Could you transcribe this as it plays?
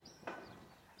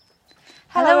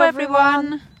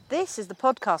everyone. This is the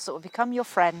podcast that will become your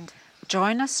friend.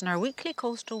 Join us in our weekly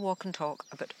coastal walk and talk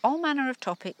about all manner of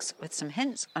topics with some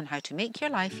hints on how to make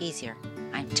your life easier.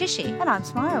 I'm Tishy. And I'm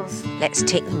Smiles. Let's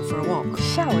take them for a walk.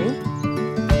 Shall we?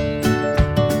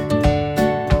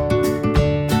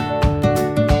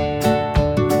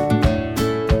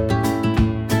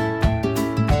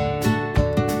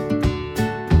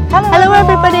 Hello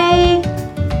everybody.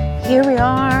 Here we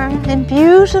are in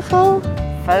beautiful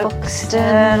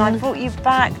Folkestone. I brought you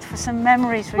back for some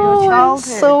memories from your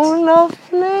childhood. It's so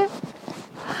lovely.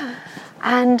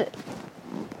 And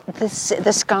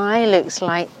the sky looks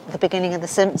like the beginning of The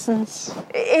Simpsons.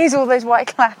 It is all those white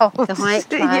clouds. The white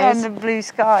clouds. Yeah, and the blue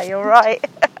sky, you're right.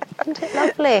 Isn't it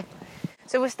lovely?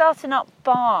 So we're starting up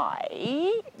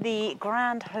by the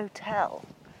Grand Hotel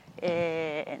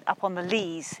up on the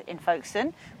Leas in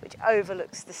Folkestone, which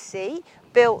overlooks the sea,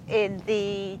 built in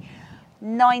the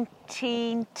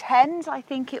 1910s, I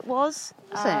think it was.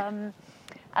 Is it? And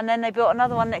then they built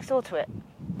another one next door to it,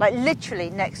 like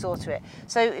literally next door to it.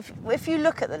 So if you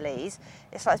look at the Leas,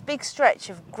 it's like this big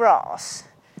stretch of grass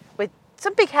with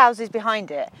some big houses behind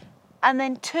it, and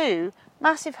then two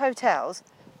massive hotels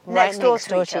next door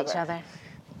to each other.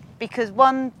 Because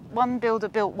one builder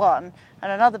built one,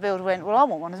 and another builder went, well, I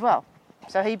want one as well.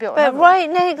 So he built another right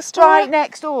one. next door? Right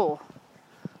next door.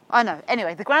 I know.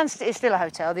 Anyway, the Grand is still a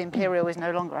hotel. The Imperial is no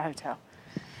longer a hotel.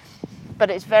 But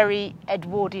it's very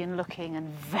Edwardian looking,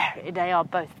 and they are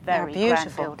both very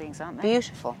grand buildings, aren't they?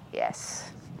 Beautiful. Yes.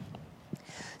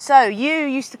 So you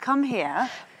used to come here.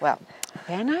 Well,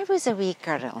 when I was a wee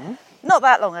girl, Not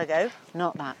that long ago.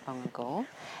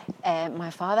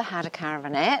 My father had a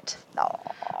caravanette, Oh,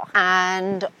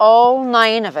 and all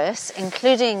 9 of us,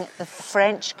 including the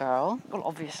French girl, well,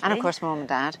 obviously. and of course Mum and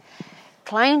Dad,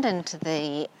 climbed into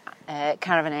the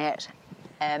caravanette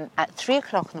at 3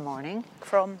 o'clock in the morning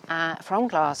From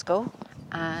Glasgow,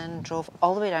 and drove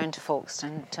all the way down to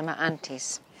Folkestone to my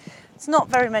auntie's. It's not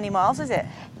very many miles, is it?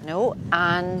 No,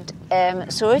 and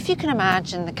so if you can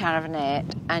imagine the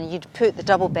caravanette, and you'd put the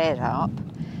double bed up,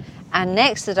 and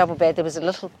next to the double bed there was a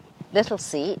little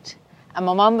seat, and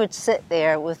my mum would sit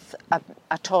there with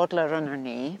a toddler on her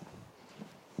knee,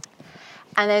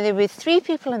 and then there were 3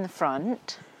 people in the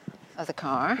front of the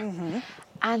car,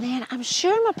 and then I'm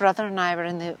sure my brother and I were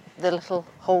in the little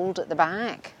hold at the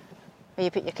back where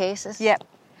you put your cases. Yep.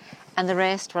 And the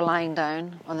rest were lying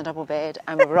down on the double bed,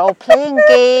 and we were all playing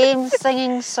games,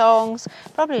 singing songs,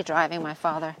 probably driving my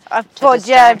father. But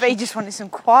he just wanted some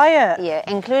quiet. Yeah,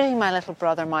 including my little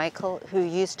brother Michael, who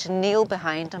used to kneel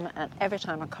behind him, and every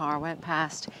time a car went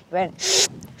past, he went, shh,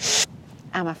 shh.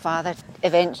 And my father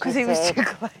eventually said,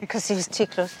 because he was too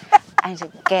close, I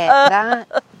said, get that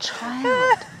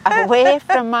child away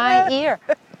from my ear.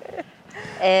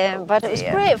 But it was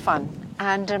great fun.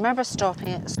 And I remember stopping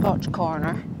at Scotch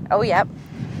Corner. Oh, yep.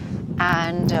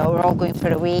 And we're all going for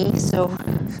a wee, so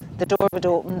the door would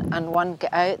open and one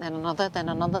get out, then another, then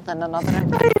another, then another.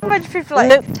 Imagine people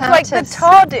looked at like the us.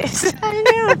 TARDIS. I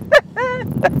know.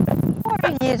 What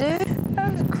are you doing?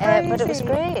 That was crazy. But it was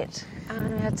great,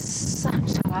 and we had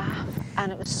such a laugh,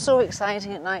 and it was so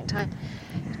exciting at night time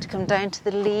to come down to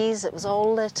the Leas. It was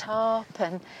all lit up,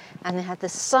 and they had the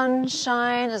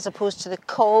sunshine as opposed to the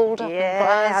cold up in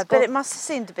Glasgow. But it must have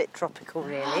seemed a bit tropical,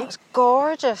 really. It was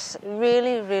gorgeous.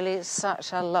 Really, really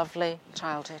such a lovely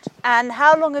childhood. And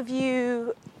how long have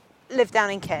you lived down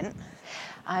in Kent?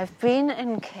 I've been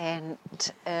in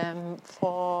Kent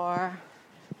for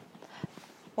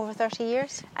over 30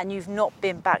 years. And you've not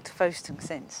been back to Folkestone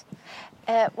since?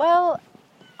 Well,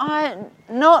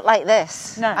 not like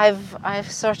this. No.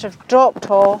 I've sort of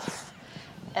dropped off.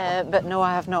 But no,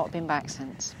 I have not been back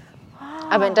since.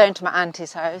 I went down to my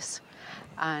auntie's house,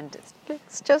 and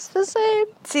it's just the same.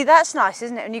 See, that's nice,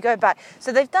 isn't it, when you go back?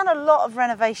 So they've done a lot of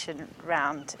renovation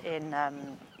round in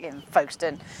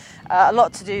Folkestone, a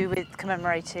lot to do with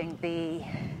commemorating the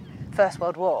First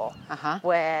World War,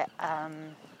 where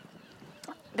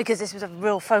because this was a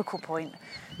real focal point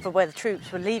for where the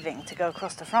troops were leaving to go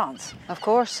across to France. Of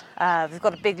course. We've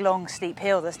got a big, long, steep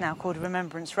hill that's now called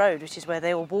Remembrance Road, which is where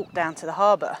they all walk down to the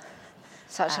harbour.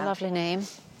 Such a lovely name.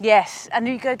 Yes, and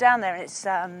you go down there and it's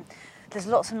there's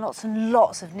lots and lots and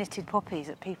lots of knitted poppies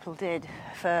that people did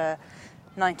for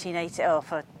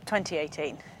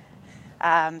 2018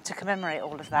 to commemorate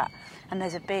all of that. And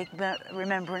there's a big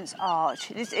remembrance arch.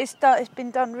 It's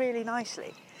been done really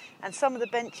nicely. And some of the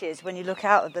benches, when you look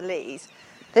out of the Leas,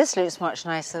 this looks much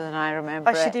nicer than I remember.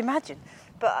 I should imagine.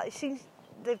 But it seems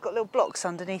they've got little blocks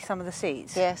underneath some of the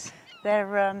seats. Yes.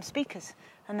 They're speakers,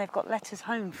 and they've got letters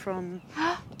home from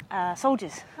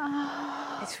soldiers.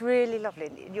 It's really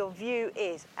lovely. Your view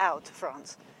is out to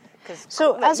France. because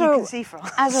So you can see France.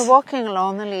 as we're walking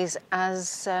along the Leas,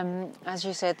 as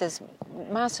you said, there's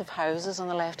massive houses on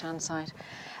the left-hand side,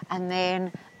 and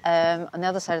then on the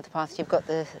other side of the path you've got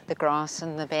the grass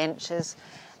and the benches,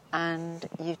 and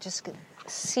you just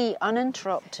see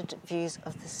uninterrupted views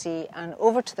of the sea. And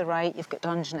over to the right you've got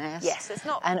Dungeness. Yes, it's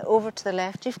not. And over to the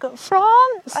left you've got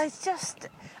France. It's just,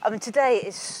 I mean, today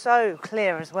is so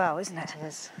clear as well, isn't it? It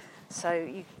is. So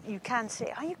you can see,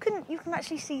 you can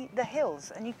actually see the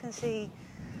hills, and you can see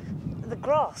the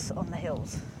grass on the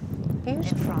hills in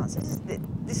France.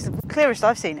 This is the clearest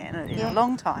I've seen it in a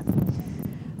long time.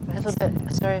 A little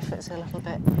bit. Sorry if it's a little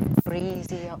bit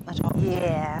breezy up the top.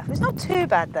 Yeah, it's not too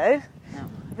bad though. No.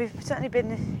 We've certainly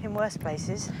been in worse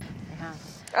places. We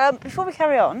have. Before we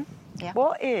carry on, Yeah.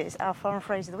 what is our foreign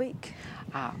phrase of the week?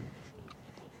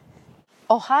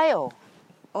 Ohio.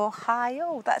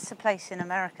 Ohio. That's a place in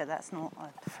America. That's not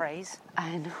a phrase.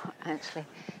 I know, actually.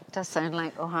 It does sound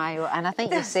like Ohio, and I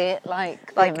think you say it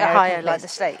like Like the American Ohio, place. like the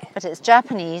state. But it's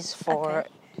Japanese for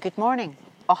good morning.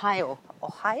 Ohio.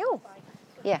 Ohio.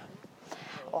 Yeah.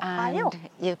 Ohio. And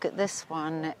you've got this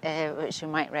one, which you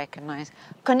might recognise.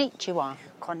 Konnichiwa.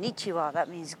 Konnichiwa. That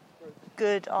means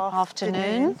good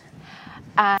afternoon. Afternoon.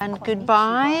 And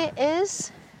goodbye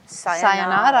is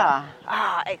Sayonara.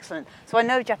 Ah, excellent. So I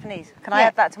know Japanese. Can I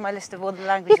add that to my list of all the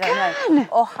languages I know? You're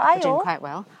Ohio. doing quite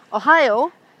well.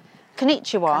 Ohio,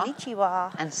 konnichiwa,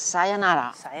 Konnichiwa. and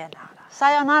sayonara. Sayonara.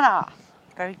 Sayonara.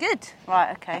 Very good.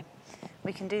 Right, okay.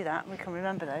 We can do that. We can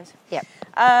remember those. Yep.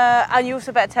 And you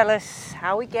also better tell us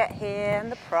how we get here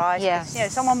and the price. 'Cause, Yes. You know,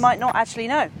 someone might not actually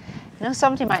know. No,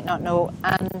 somebody might not know.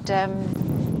 And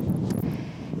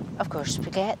of course, we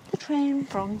get the train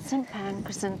from St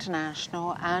Pancras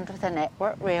International, and with a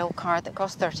Network Rail card that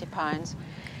costs £30,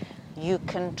 you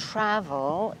can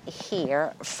travel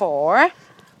here for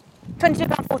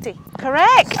 £22.40.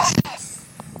 correct.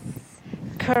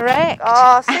 Correct.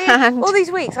 Oh, see, And all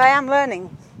these weeks I am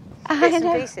learning I bits and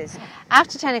know. pieces.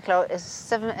 After 10 o'clock is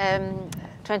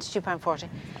 £22.40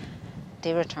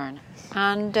 day return,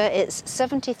 and it's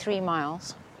 73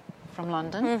 miles from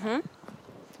London. Mm-hmm.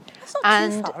 That's not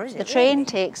And too far, is it? the train really?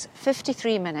 takes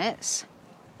 53 minutes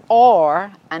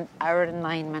or an hour and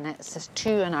 9 minutes. There's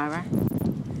 2 an hour.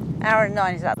 Hour and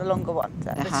 9, is that the longer one? Is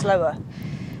that the Uh-huh. slower?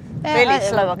 Really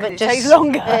slower, 'cause but it takes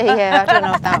longer. Yeah, I don't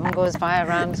know if that one goes via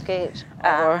Ramsgate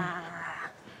or...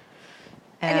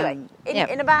 Anyway,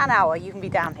 in about an hour you can be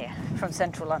down here from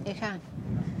central London You can,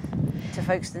 to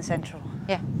Folkestone Central.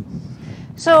 yeah.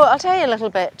 So I'll tell you a little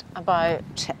bit about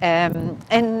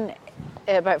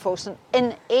about Folkestone.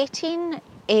 In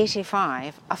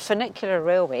 1885, a funicular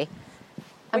railway,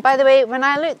 and by the way, when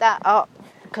I looked that up,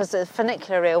 because the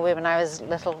funicular railway when I was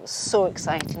little was so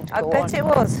exciting to I go bet on. it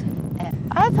was.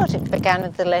 I thought it began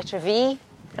with the letter V,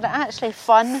 but it actually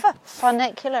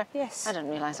funicular. Yes. I didn't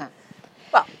realise that.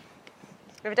 Well,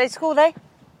 every day's school day.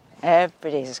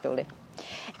 Every day's a school day.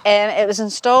 It was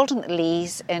installed in the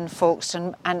Leas in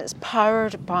Folkestone, and it's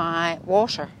powered by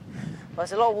water Well,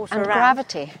 there's a lot of water and around.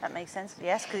 gravity. That makes sense.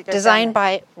 Yes, because it goes Designed down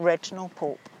by Reginald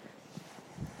Pope.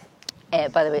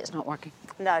 By the way, it's not working.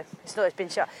 there. No, it's not. It's been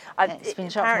shut. It's been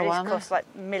shut for a apparently while it's now. cost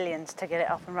like millions to get it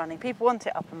up and running. People want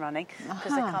it up and running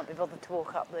because they Aha. can't be bothered to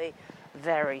walk up the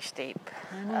very steep.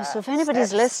 I know. So if anybody's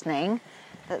steps. listening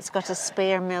that's got a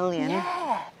spare million,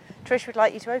 Yeah. Trish would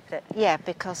like you to open it. yeah,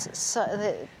 because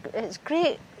it's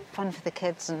great fun for the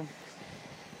kids and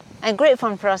great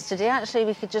fun for us to do. Actually,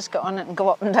 we could just get on it and go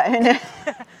up and down. I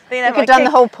think they could might done the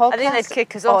kick- whole podcast I think they'd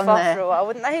kick us off on after a while,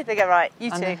 wouldn't they? They go, right,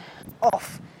 you on two, the-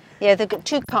 off. Yeah, they've got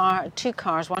two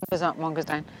cars, one goes up, one goes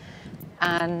down.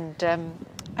 And I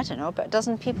don't know, about a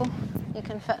dozen people you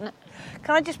can fit in it.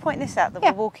 Can I just point this out that Yeah.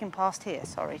 we're walking past here,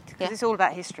 sorry, because Yeah. it's all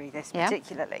about history, this Yeah.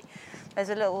 particularly. There's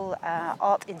a little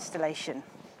art installation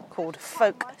called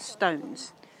Folk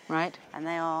Stones, Right? and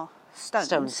they are stones,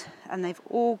 Stones. and they've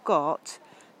all got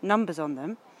numbers on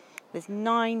them. There's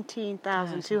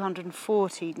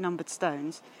 19,240 numbered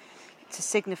stones to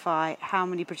signify how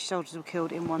many British soldiers were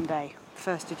killed in one day,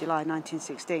 1st of July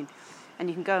 1916. And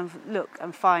you can go and look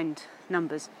and find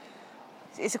numbers.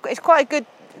 It's quite a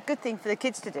good thing for the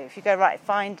kids to do. If you go, right,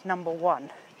 find number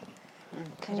 1.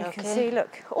 And you can see,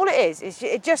 look, all it is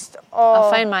it just...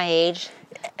 I'll find my age,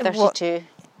 32.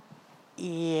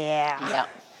 Yeah. Yeah.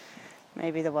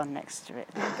 Maybe the one next to it,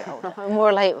 a little bit older.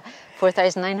 More like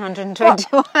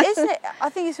 4,921. Isn't it? I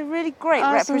think it's a really great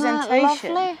representation. Isn't that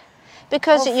lovely?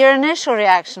 Because your initial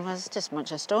reaction was just a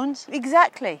bunch of stones.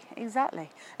 Exactly.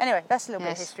 Anyway, that's a little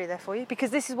bit of Yes. history there for you,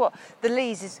 because this is what the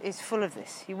Leas is full of.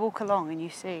 This, you walk along and you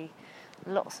see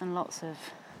lots and lots of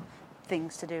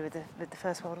things to do with the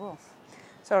First World War.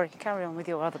 Sorry, carry on with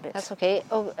your other bits. That's okay.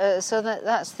 So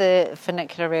that's the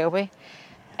funicular railway.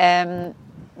 The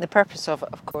purpose of it,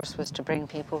 of course, was to bring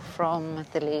people from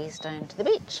the Leas down to the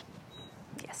beach.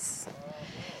 Yes.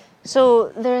 So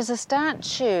there's a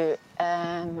statue,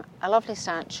 a lovely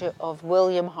statue of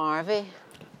William Harvey.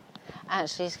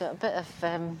 Actually, he's got a bit of...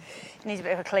 It needs a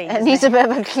bit of a clean. It needs a bit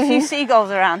of a clean. A few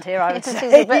seagulls around here, I would He's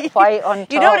say. a bit white on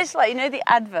top. You know what it's like? You know the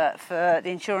advert for the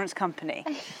insurance company?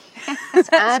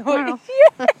 It's Admiral.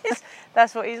 Yes,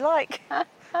 that's what he's like.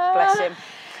 Bless him.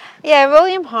 Yeah,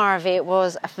 William Harvey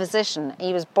was a physician.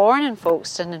 He was born in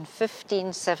Folkestone in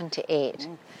 1578.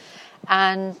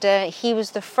 And he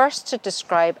was the first to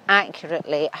describe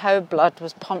accurately how blood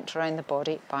was pumped around the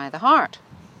body by the heart.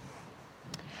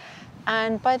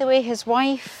 And by the way, his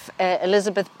wife,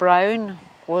 Elizabeth Brown,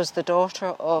 was the daughter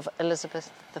of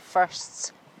Elizabeth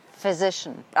I's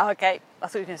physician. Oh, okay, I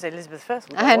thought you were going to say Elizabeth I.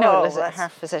 I know, Whoa, Elizabeth, her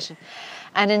physician.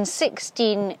 And in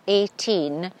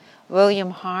 1618,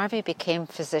 William Harvey became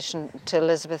physician to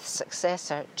Elizabeth's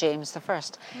successor, James I,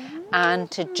 and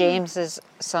to James's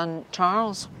son,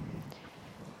 Charles.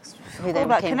 Who All then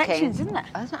about became connections, king. isn't it?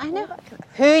 I know.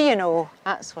 Who you know,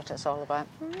 that's what it's all about.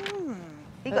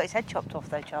 He got his head chopped off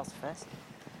though, Charles I.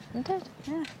 You did.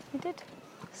 Yeah, he did.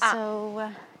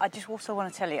 So, I just also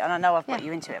want to tell you, and I know I've got Yeah.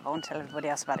 you into it, but I want to tell everybody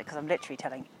else about it because I'm literally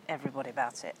telling everybody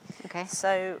about it. okay.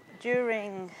 So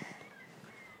during,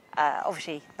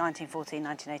 obviously, 1914,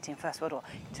 1918, First World War,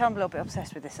 you can tell I'm a little bit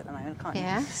obsessed with this at the moment, can't you?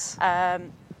 Yes.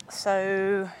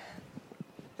 So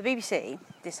the BBC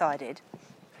decided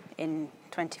in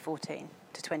 2014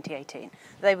 to 2018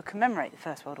 they would commemorate the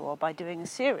First World War by doing a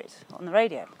series on the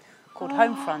radio called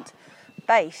Homefront,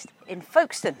 based in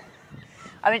Folkestone.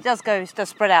 I mean, it does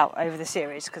spread out over the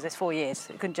series because there's 4 years.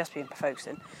 It couldn't just be in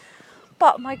Folkestone.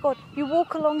 But my God, you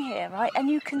walk along here, right, and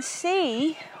you can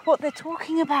see what they're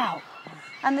talking about.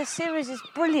 And the series is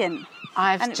brilliant.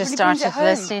 I've And it just really brings it started home.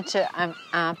 listening to it. I'm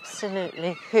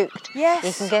absolutely hooked. Yes.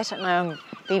 You can get it now on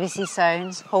BBC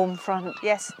Sounds, Homefront.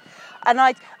 Yes. And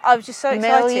I was just so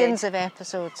excited. Millions of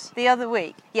episodes. The other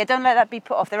week. Yeah, don't let that be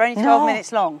put off. They're only 12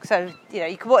 minutes long. So,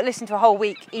 you can listen to a whole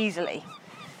week easily.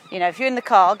 If you're in the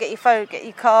car, get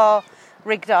your car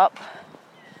rigged up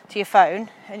to your phone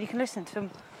and you can listen to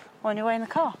them on your way in the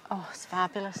car. Oh, it's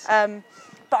fabulous.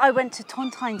 But I went to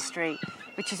Tontine Street,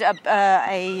 which is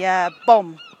a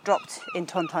bomb dropped in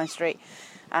Tontine Street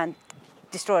and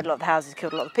destroyed a lot of the houses,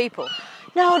 killed a lot of people.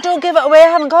 No, don't give it away. I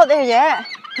haven't got there yet.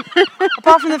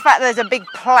 Apart from the fact that there's a big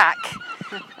plaque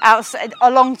outside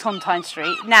along Tontine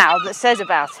Street now that says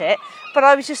about it, but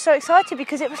I was just so excited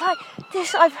because it was like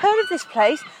this. I've heard of this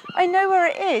place. I know where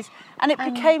it is, and it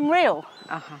became real.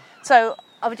 Uh-huh. So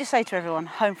I would just say to everyone,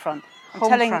 Homefront. I'm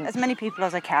telling as many people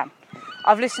as I can.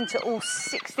 I've listened to all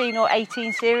 16 or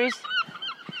 18 series,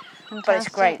 but it's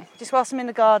great. Just whilst I'm in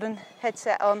the garden,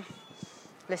 headset on,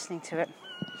 listening to it.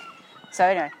 So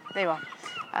anyway, there you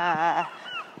are.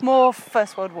 More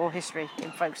First World War history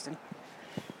in Folkestone,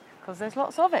 because there's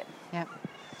lots of it. Yep.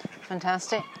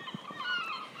 Fantastic.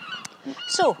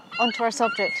 So, on to our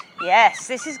subject. Yes,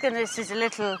 this is a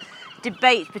little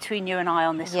debate between you and I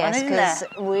on this one, isn't there? Yes,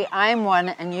 because I'm one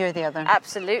and you're the other.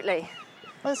 Absolutely.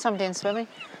 Well, somebody in swimming.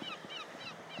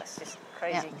 That's just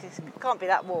crazy, because it can't be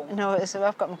that warm. No,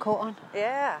 I've got my coat on.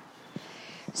 Yeah.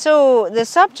 So, the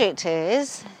subject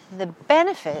is the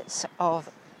benefits of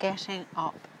getting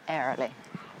up early.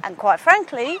 And quite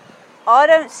frankly, I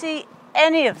don't see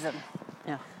any of them.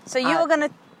 No. So you're going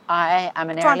to I am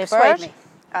an try and early persuade bird. me.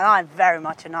 And I'm very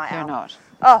much a night You're owl. not.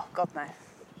 Oh, God, no.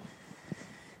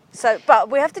 So, but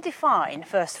we have to define,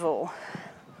 first of all,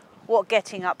 what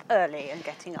getting up early and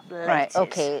getting up late Right, is.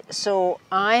 okay. So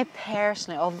I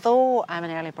personally, although I'm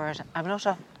an early bird, I'm not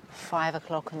a 5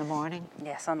 o'clock in the morning.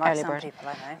 Yes, unlike Early some bird. people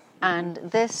I know. And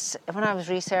this, when I was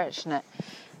researching it,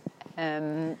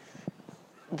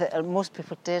 most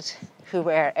people who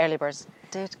were early birds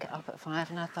did get up at 5,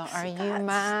 and I thought, are you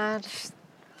mad?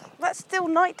 That's still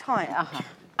night time. Uh-huh.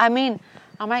 I mean,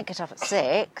 I might get up at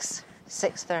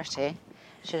 6:30.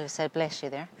 Should have said bless you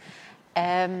there.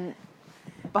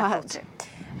 But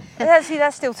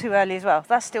That's still too early as well.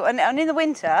 That's still, and in the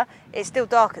winter, it's still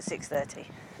dark at 6:30.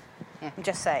 Yeah. I'm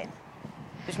just saying,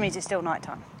 which means it's still night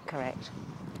time. correct.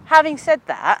 Having said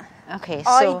that, Okay,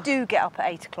 I so do get up at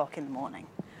 8 o'clock in the morning,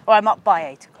 or I'm up by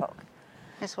 8 o'clock.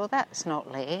 yes, well, that's not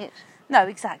late, No,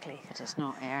 exactly. but it's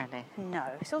not early. No,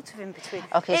 sort of in between.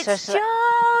 Okay, it's so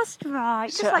just right,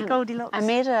 just like Goldilocks. I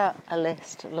made a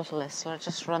little list, so I'll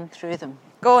just run through them.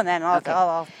 Go on then, Okay.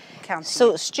 I'll count.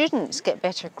 So students get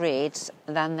better grades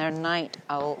than their night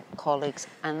owl colleagues,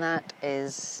 and that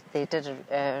is, they did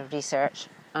a research,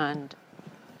 and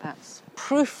that's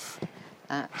proof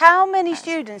How many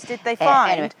students did they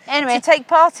find anyway, to take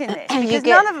part in this? Because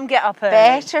none of them get up early.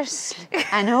 Better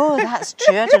I know, that's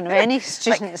true. I don't know any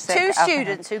students that two get up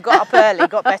students who got up early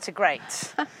got better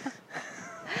grades.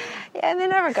 Yeah, they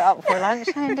never got up for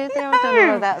lunchtime, did they? I don't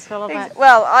know what that's all about.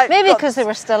 Well, maybe because they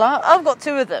were still up. I've got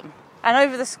two of them, and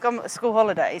over the school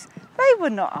holidays, they were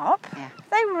not up. Yeah.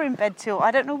 They were in bed till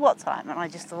I don't know what time, and I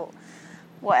just thought,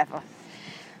 whatever.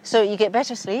 So you get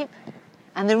better sleep,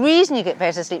 and the reason you get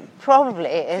better sleep probably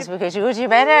is because you go to your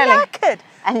bed early. Knackered.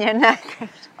 And you're knackered.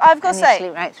 I've got to say,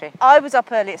 sleep right through. I was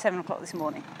up early at 7 o'clock this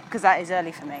morning, because that is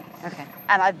early for me. Okay.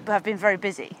 And I have been very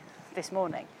busy this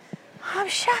morning. I'm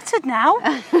shattered now.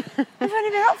 We've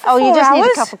only been up for 4 hours. Oh, you just need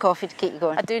a cup of coffee to keep you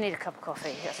going. I do need a cup of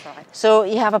coffee, that's right. So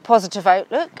you have a positive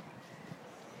outlook.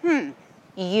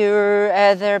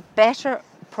 They're better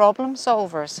problem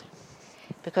solvers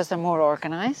because they're more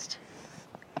organised,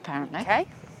 apparently. Okay.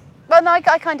 Well, no, I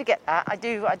kind of get that. I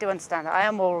do understand that. I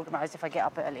am more organised if I get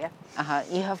up earlier.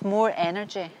 You have more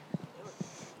energy,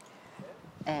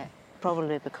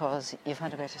 probably because you've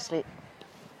had a better sleep.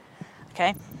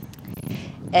 Okay.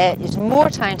 There's more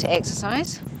time to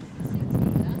exercise.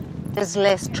 There's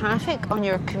less traffic on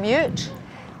your commute.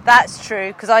 That's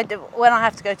true, because when I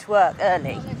have to go to work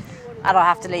early, and I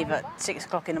have to leave at 6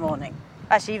 o'clock in the morning.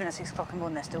 Actually, even at 6 o'clock in the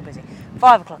morning, they're still busy.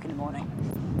 5 o'clock in the morning.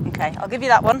 Okay, I'll give you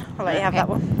that one. I'll let you have that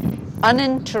one.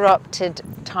 Uninterrupted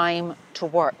time to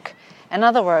work. In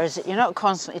other words, you're not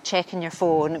constantly checking your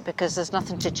phone because there's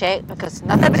nothing to check, because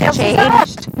nothing's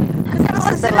changed.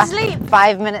 Because it was the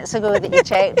 5 minutes ago that you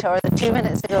checked, or the 2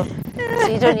 minutes ago. So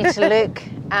you don't need to look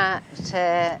at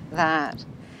that.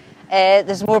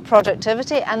 There's more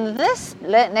productivity, and this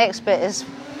next bit is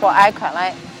what I quite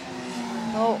like.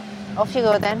 Oh, off you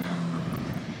go then.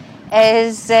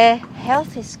 Is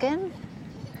healthy skin,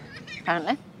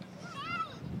 apparently.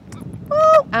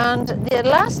 Oh, and the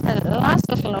last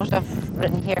little note I've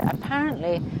written here,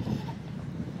 apparently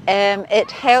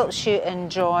it helps you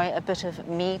enjoy a bit of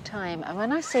me time. And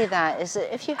when I say that, is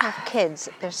that if you have kids,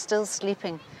 they're still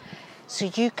sleeping,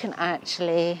 so you can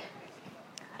actually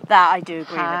that I do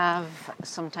agree have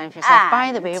some time for yourself.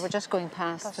 By the way, we're just going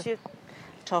past the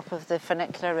top of the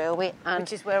funicular railway, and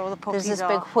which is where all the puppies there's this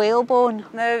are. big whalebone.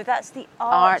 No, that's the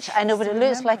arch. I know, but it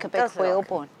looks like a big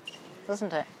whalebone,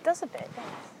 doesn't it? It does a bit. Yes.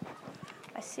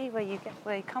 I see where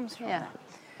he comes from. Yeah.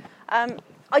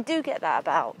 I do get that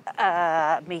about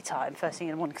me time first thing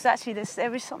in the morning, because actually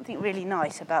there is something really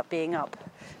nice about being up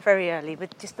very early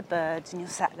with just the birds, and you're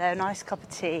sat there, a nice cup of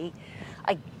tea.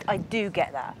 I do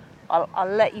get that. I'll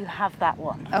let you have that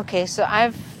one. Okay, so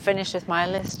I've finished with my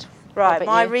list. Right,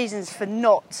 my reasons for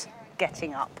not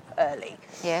getting up early.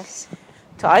 Yes.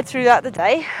 Tired through that the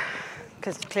day,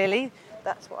 because clearly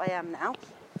that's what I am now.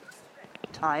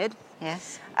 Tired.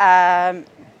 Yes.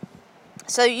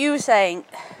 So you were saying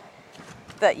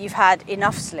that you've had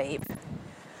enough sleep,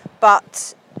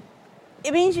 but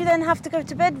it means you then have to go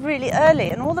to bed really early,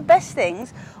 and all the best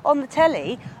things on the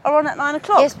telly are on at 9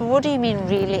 o'clock. Yes, but what do you mean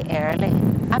really early?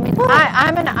 I mean,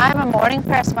 I'm a morning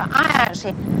person, but I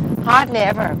actually hardly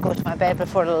ever go to my bed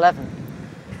before 11.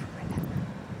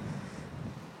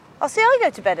 I'll see, I go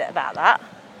to bed at about that.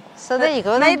 So there you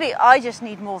go. Maybe I just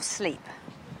need more sleep.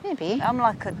 Maybe. I'm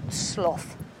like a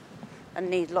sloth and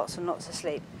need lots and lots of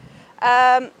sleep.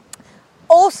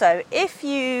 Also, if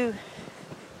you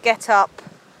get up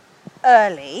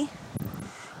early,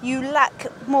 you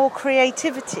lack more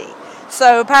creativity.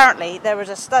 So apparently there was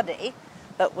a study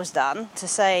that was done to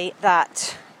say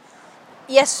that,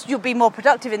 yes, you'll be more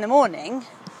productive in the morning,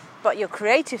 but your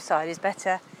creative side is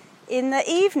better in the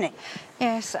evening.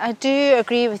 Yes, I do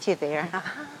agree with you there.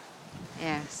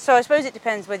 Yes. So I suppose it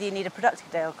depends whether you need a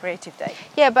productive day or a creative day.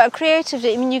 Yeah, but a creative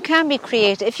day, I mean, you can be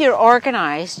creative. If you're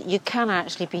organised, you can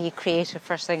actually be creative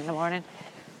first thing in the morning.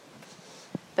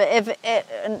 But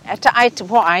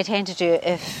what I tend to do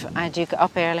if I do get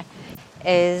up early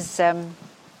is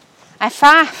I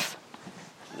faff.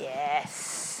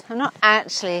 Yes. I'm not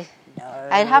actually... No.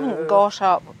 I haven't got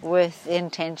up with the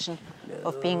intention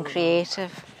of being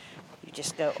creative. You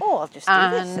just go, I'll just do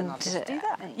this and I'll just do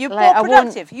that. You're like, more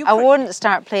productive. I wouldn't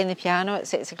start playing the piano at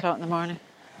 6 o'clock in the morning.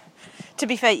 To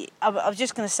be fair, I was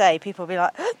just going to say, people will be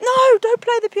like, no, don't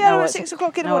play the piano at 6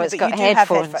 o'clock in the morning. But you do have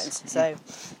headphones, so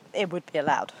it would be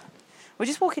allowed. We're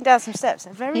just walking down some steps.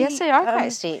 They're very... Yes, they are quite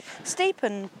steep. Steep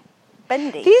and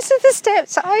bendy. These are the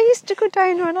steps I used to go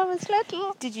down when I was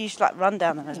little. Did you run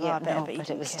down them as well? Yeah, but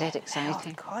it was dead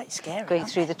exciting. Quite scary. Going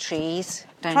through the trees,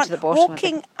 down to the bottom.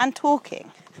 Walking and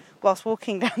talking whilst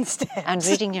walking downstairs. And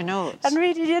reading your notes. And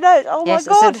reading your notes. Oh yes,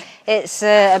 my God. It's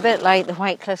a bit like the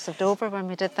White Cliffs of Dover when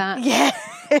we did that. Yeah,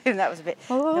 that was a bit...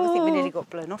 I think we nearly got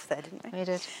blown off there, didn't we? We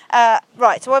did.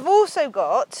 Right, so I've also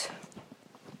got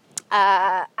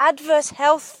adverse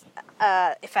health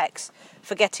effects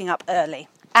for getting up early.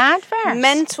 Adverse?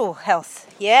 Mental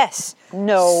health, yes.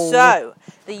 No. So,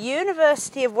 the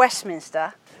University of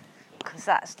Westminster, because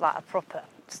that's like a proper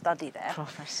study there,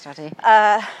 Proper study.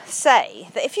 say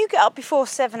that if you get up before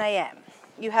 7 a.m,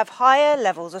 you have higher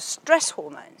levels of stress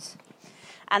hormones,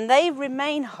 and they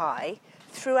remain high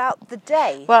throughout the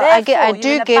day. Well, Therefore, I you're do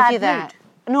in a give bad you that.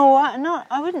 mood. No,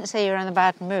 I wouldn't say you're in a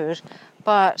bad mood,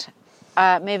 but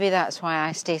maybe that's why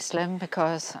I stay slim,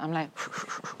 because I'm like...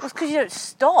 Well, it's because you don't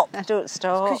stop. I don't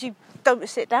stop. Because you don't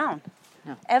sit down.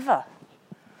 No. Ever.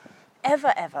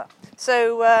 Ever.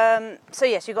 So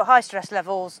yes, you've got high stress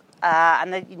levels,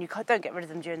 and then you don't get rid of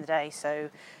them during the day, so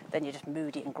then you're just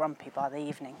moody and grumpy by the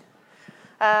evening.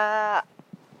 And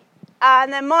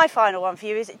then my final one for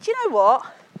you is, do you know what?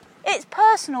 It's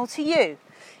personal to you.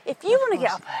 If you want to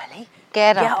get up early,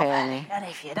 Get up early. And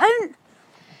if you don't.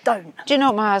 Do you know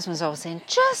what my husband's always saying?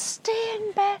 Just stay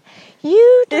in bed.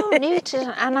 You don't need to.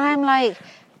 And I'm like,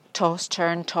 toss,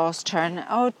 turn.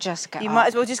 Oh, just get up. You might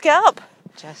as well just get up.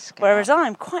 Just get Whereas up.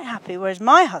 I'm quite happy. Whereas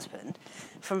my husband,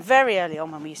 from very early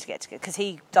on when we used to get together, because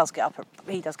he does get up at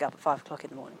 5 o'clock in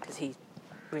the morning because he's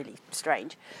really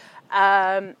strange.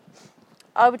 I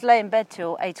would lay in bed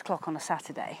till 8 o'clock on a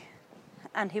Saturday,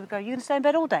 and he would go, "You gonna stay in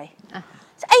bed all day?"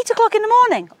 It's 8 o'clock in the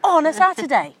morning on a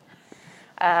Saturday.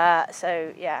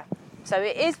 So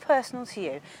it is personal to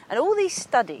you, and all these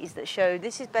studies that show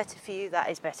this is better for you, that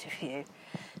is better for you,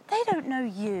 they don't know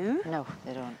you. No,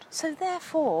 they don't. So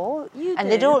therefore,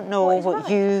 they don't know what is what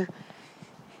right. you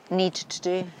need to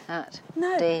do that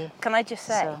day. Can I just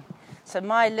say? So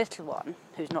my little one,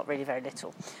 who's not really very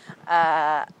little,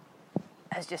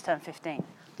 has just turned 15.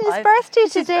 His birthday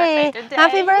today.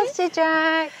 Happy birthday,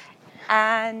 Jack.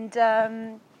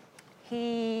 And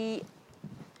he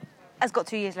has got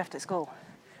 2 years left at school.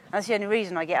 That's the only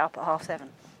reason I get up at 7:30,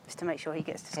 is to make sure he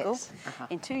gets to school. Yes. Uh-huh.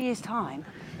 In 2 years' time,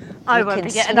 I won't can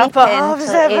be getting up sleep at in till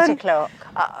 7:30. 8 o'clock.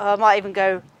 I might even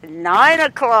go 9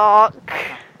 o'clock.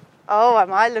 Oh,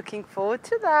 am I looking forward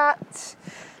to that?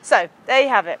 So, there you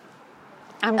have it.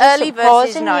 I'm just Early versus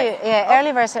pausing night. you. Yeah,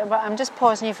 early versus. But I'm just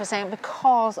pausing you for a second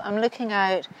because I'm looking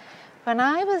out. When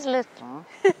I was little,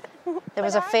 there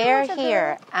was a fair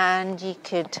here, and you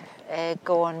could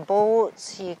go on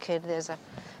boats. There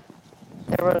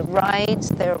were rides.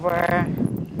 There were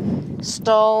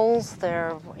stalls.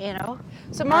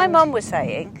 So my mum was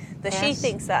saying that she Yes.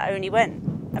 thinks that only went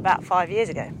about 5 years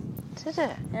ago. Did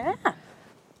it? Yeah.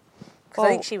 Because I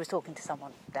think she was talking to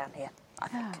someone down here, I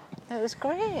think. Yeah, it was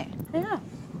great. Yeah.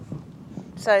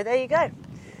 So there you go.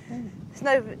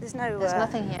 There's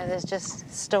Nothing here. There's just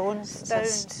stones. It's a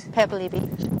Stones. pebbly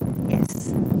beach.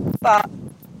 Yes. But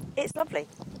it's lovely.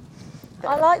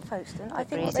 I like Folkestone. I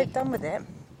think what breezy. they've done with it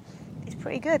is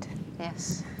pretty good.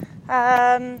 Yes.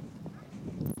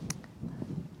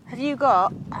 Have you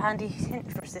got a handy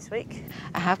hint for us this week?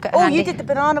 I have got. Oh, handy. you did the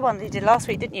banana one that you did last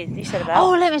week, didn't you? You said about. Oh,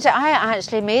 let me tell you, I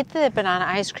actually made the banana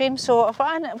ice cream. So what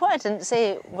I didn't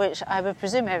say, which I would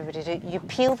presume everybody do, you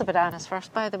peel the bananas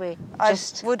first, by the way. I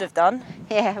would have done.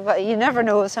 Yeah, but you never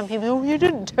know. Some people, oh, you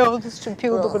didn't tell us to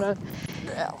peel the bananas.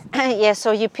 Yeah,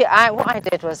 so you peel. What I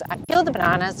did was I peeled the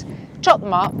bananas, chopped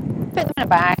them up, put them in a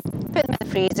bag, put them in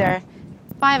the freezer.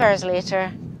 5 hours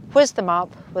later, whizzed them up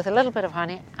with a little bit of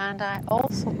honey, and I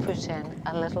also put in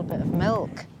a little bit of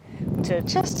milk,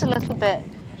 just a little bit,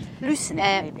 Loosen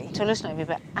it, maybe. to loosen it a wee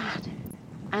bit.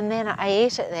 And then I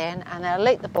ate it then, and I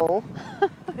licked the bowl.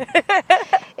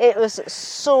 It was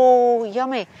so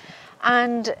yummy,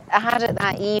 and I had it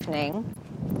that evening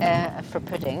for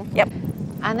pudding. Yep.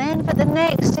 And then, but the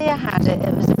next day I had it,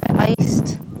 it was a bit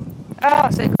iced. Oh,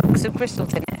 so it's got some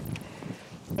crystals in it.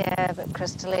 Yeah, a bit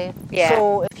crystally. Yeah.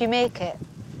 So if you make it,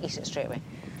 eat it straight away.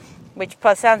 Which,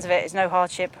 by the sounds of it, is no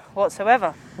hardship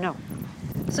whatsoever. No.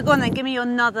 So go on then, give me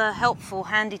another helpful,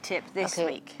 handy tip this Okay,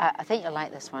 week. I think you'll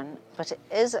like this one, but it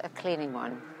is a cleaning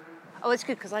one. Oh, it's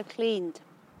good because I cleaned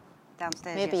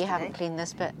downstairs Maybe you yesterday. haven't cleaned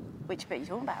this bit Which bit are you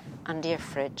talking about? under your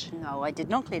fridge. No, I did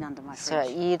not clean under my So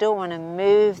fridge. you don't want to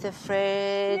move the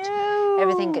fridge. No.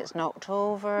 Everything gets knocked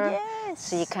over. Yes.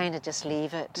 So you kind of just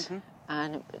leave it.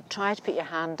 And try to put your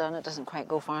hand on it. Doesn't quite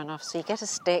go far enough. So you get a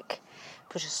stick,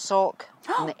 put a sock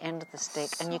on the end of the stick,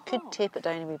 and you could tape it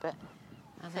down a wee bit.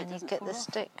 And then you doesn't get fall the off.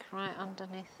 stick right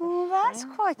underneath. Well, that's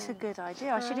frame. quite a good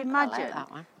idea. I should I quite imagine like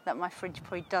that one. that my fridge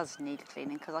probably does need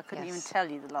cleaning because I couldn't even Yes. tell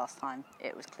you the last time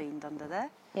it was cleaned under there.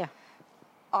 Yeah.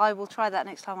 I will try that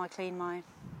next time I clean my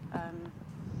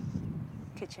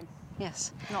kitchen.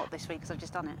 Yes. Not this week because I've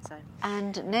just done it. So.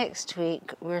 And next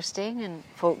week we're staying in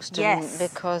Folkestone Yes.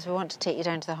 because we want to take you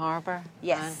down to the harbour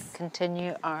Yes. and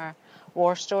continue our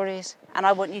war stories. And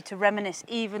I want you to reminisce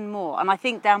even more. And I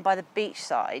think down by the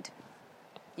beachside,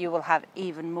 you will have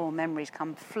even more memories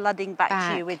come flooding back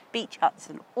to you with beach huts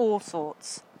and all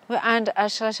sorts. Well, and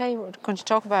shall I tell you what we're going to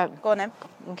talk about? Go on then.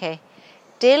 Okay.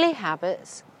 Daily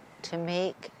habits to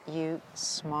make you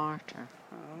smarter.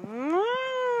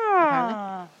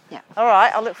 Yeah. All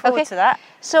right, I'll look forward to that.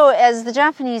 So, as the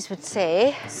Japanese would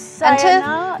say,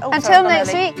 Sayonara. until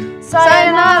next week,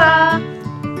 Sayonara.